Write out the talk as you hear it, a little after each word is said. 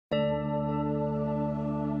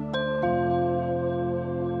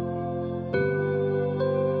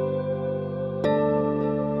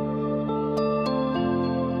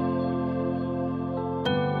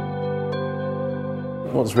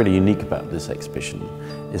What's really unique about this exhibition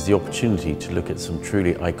is the opportunity to look at some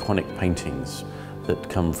truly iconic paintings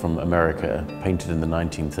that come from America, painted in the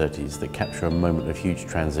 1930s, that capture a moment of huge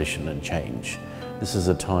transition and change. This is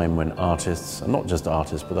a time when artists, and not just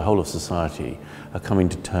artists, but the whole of society, are coming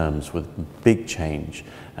to terms with big change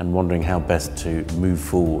and wondering how best to move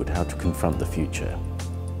forward, how to confront the future.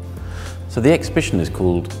 So the exhibition is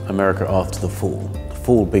called America After the Fall. The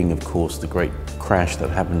fall being, of course, the great crash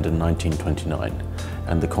that happened in 1929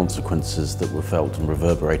 and the consequences that were felt and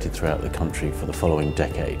reverberated throughout the country for the following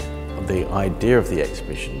decade. The idea of the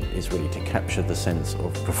exhibition is really to capture the sense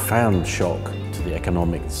of profound shock to the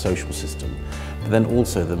economic and social system, but then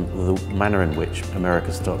also the manner in which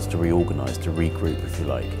America starts to reorganize, to regroup, if you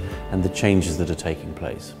like, and the changes that are taking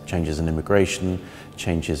place. Changes in immigration,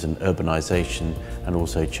 changes in urbanization, and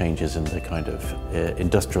also changes in the kind of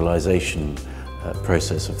industrialization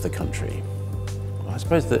process of the country. I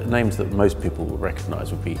suppose the names that most people will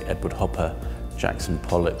recognize would be Edward Hopper, Jackson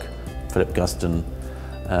Pollock, Philip Guston,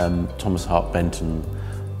 Thomas Hart Benton,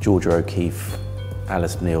 Georgia O'Keeffe,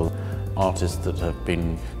 Alice Neal, artists that have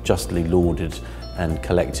been justly lauded and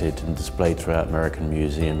collected and displayed throughout American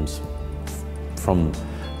museums from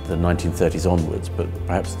the 1930s onwards. But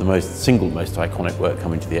perhaps the single most iconic work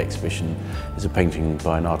coming to the exhibition is a painting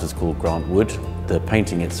by an artist called Grant Wood. The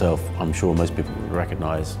painting itself, I'm sure most people would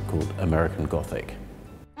recognize, called American Gothic.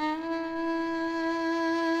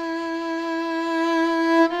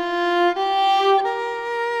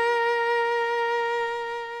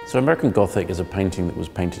 So American Gothic is a painting that was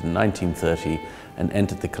painted in 1930 and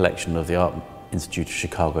entered the collection of the Art Institute of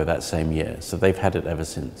Chicago that same year. So they've had it ever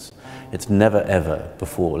since. It's never ever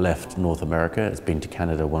before left North America. It's been to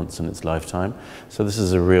Canada once in its lifetime. So this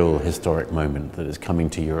is a real historic moment that is coming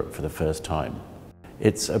to Europe for the first time.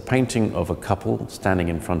 It's a painting of a couple standing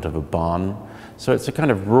in front of a barn. So it's a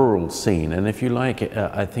kind of rural scene. And if you like,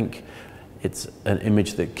 I think it's an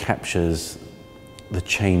image that captures the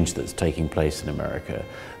change that's taking place in America,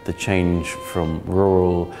 the change from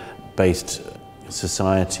rural-based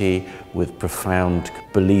society with profound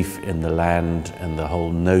belief in the land and the whole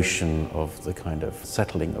notion of the kind of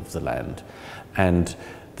settling of the land, and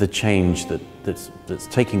the change that's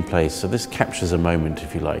taking place. So this captures a moment,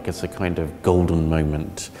 if you like. It's a kind of golden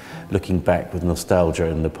moment, looking back with nostalgia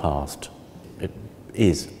in the past. It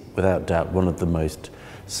is, without doubt, one of the most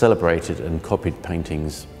celebrated and copied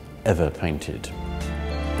paintings ever painted.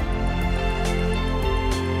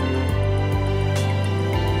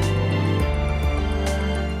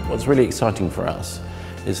 What's really exciting for us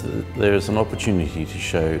is that there is an opportunity to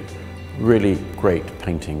show really great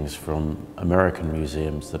paintings from American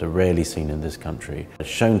museums that are rarely seen in this country,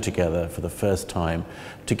 shown together for the first time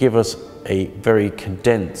to give us a very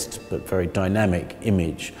condensed but very dynamic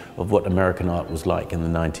image of what American art was like in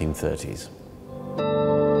the 1930s.